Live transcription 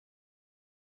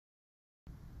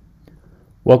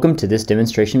Welcome to this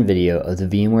demonstration video of the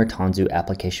VMware Tanzu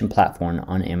application platform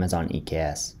on Amazon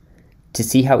EKS. To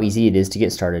see how easy it is to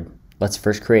get started, let's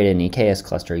first create an EKS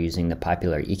cluster using the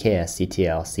popular EKS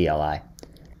CTL CLI.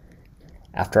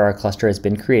 After our cluster has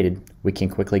been created, we can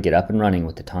quickly get up and running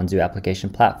with the Tanzu application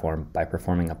platform by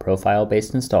performing a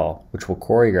profile-based install, which will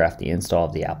choreograph the install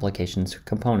of the application's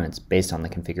components based on the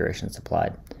configuration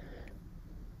supplied.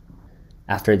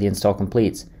 After the install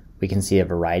completes, we can see a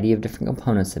variety of different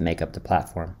components that make up the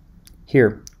platform.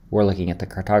 Here, we're looking at the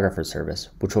cartographer service,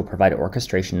 which will provide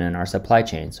orchestration in our supply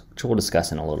chains, which we'll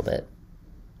discuss in a little bit.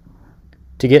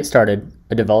 To get started,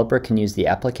 a developer can use the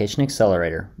application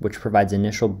accelerator, which provides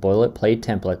initial boilerplate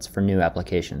templates for new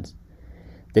applications.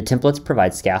 The templates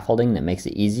provide scaffolding that makes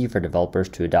it easy for developers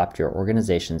to adopt your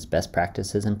organization's best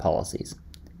practices and policies.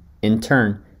 In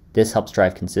turn, this helps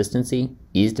drive consistency,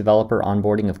 ease developer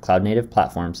onboarding of cloud-native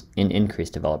platforms, and increase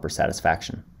developer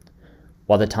satisfaction.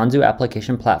 While the Tanzu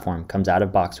application platform comes out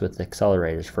of box with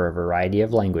accelerators for a variety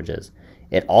of languages,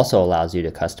 it also allows you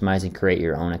to customize and create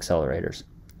your own accelerators.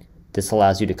 This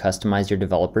allows you to customize your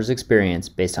developer's experience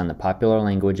based on the popular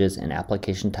languages and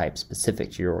application types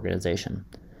specific to your organization.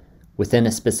 Within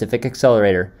a specific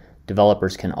accelerator,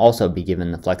 developers can also be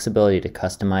given the flexibility to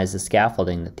customize the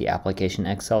scaffolding that the application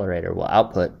accelerator will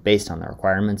output based on the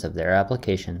requirements of their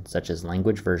application, such as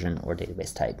language version or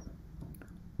database type.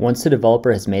 Once the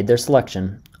developer has made their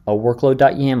selection, a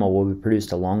workload.yaml will be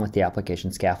produced along with the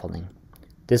application scaffolding.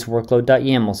 This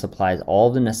workload.yaml supplies all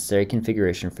of the necessary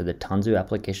configuration for the Tanzu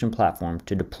application platform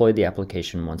to deploy the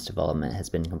application once development has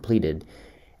been completed,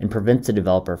 and prevents the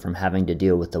developer from having to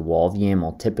deal with the wall of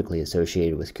YAML typically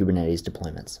associated with Kubernetes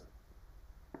deployments.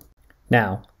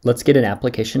 Now, let's get an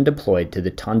application deployed to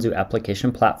the Tanzu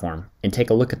application platform and take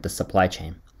a look at the supply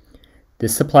chain.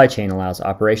 This supply chain allows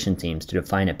operation teams to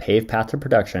define a paved path to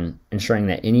production, ensuring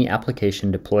that any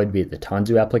application deployed via the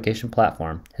Tanzu application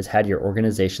platform has had your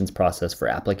organization's process for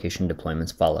application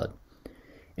deployments followed.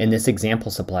 In this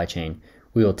example supply chain,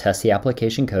 we will test the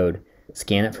application code,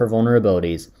 scan it for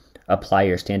vulnerabilities, apply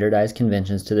your standardized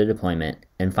conventions to the deployment,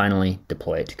 and finally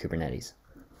deploy it to Kubernetes.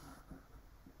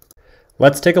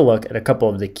 Let's take a look at a couple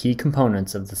of the key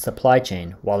components of the supply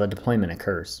chain while the deployment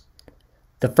occurs.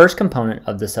 The first component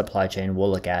of the supply chain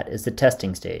we'll look at is the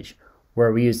testing stage,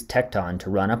 where we use Tekton to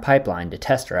run a pipeline to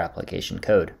test our application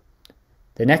code.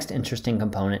 The next interesting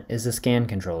component is the scan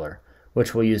controller,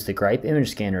 which will use the Gripe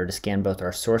image scanner to scan both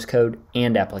our source code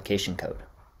and application code.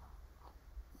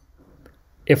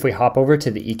 If we hop over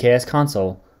to the EKS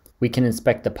console, we can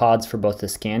inspect the pods for both the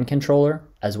scan controller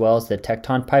as well as the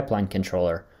Tekton pipeline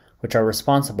controller, which are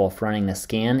responsible for running the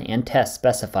scan and test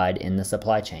specified in the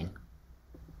supply chain.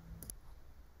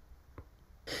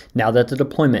 Now that the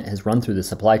deployment has run through the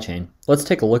supply chain, let's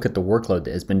take a look at the workload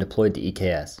that has been deployed to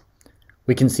EKS.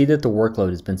 We can see that the workload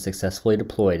has been successfully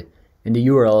deployed and a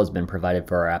URL has been provided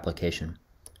for our application.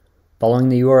 Following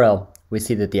the URL, we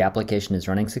see that the application is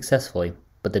running successfully,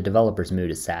 but the developer's mood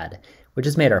is sad, which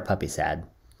has made our puppy sad.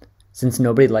 Since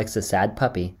nobody likes a sad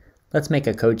puppy, let's make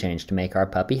a code change to make our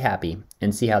puppy happy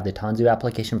and see how the Tanzu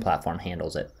application platform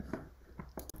handles it.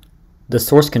 The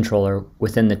source controller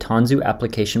within the Tanzu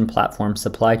application platform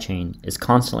supply chain is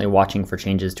constantly watching for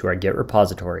changes to our Git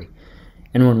repository,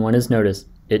 and when one is noticed,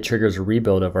 it triggers a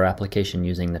rebuild of our application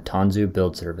using the Tanzu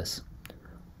build service.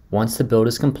 Once the build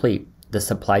is complete, the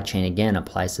supply chain again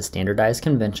applies the standardized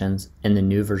conventions and the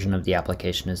new version of the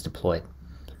application is deployed.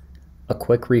 A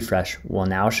quick refresh will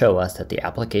now show us that the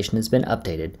application has been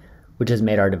updated, which has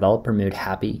made our developer mood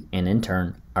happy and in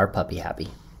turn, our puppy happy.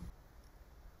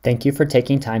 Thank you for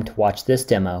taking time to watch this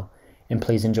demo, and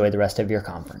please enjoy the rest of your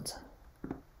conference.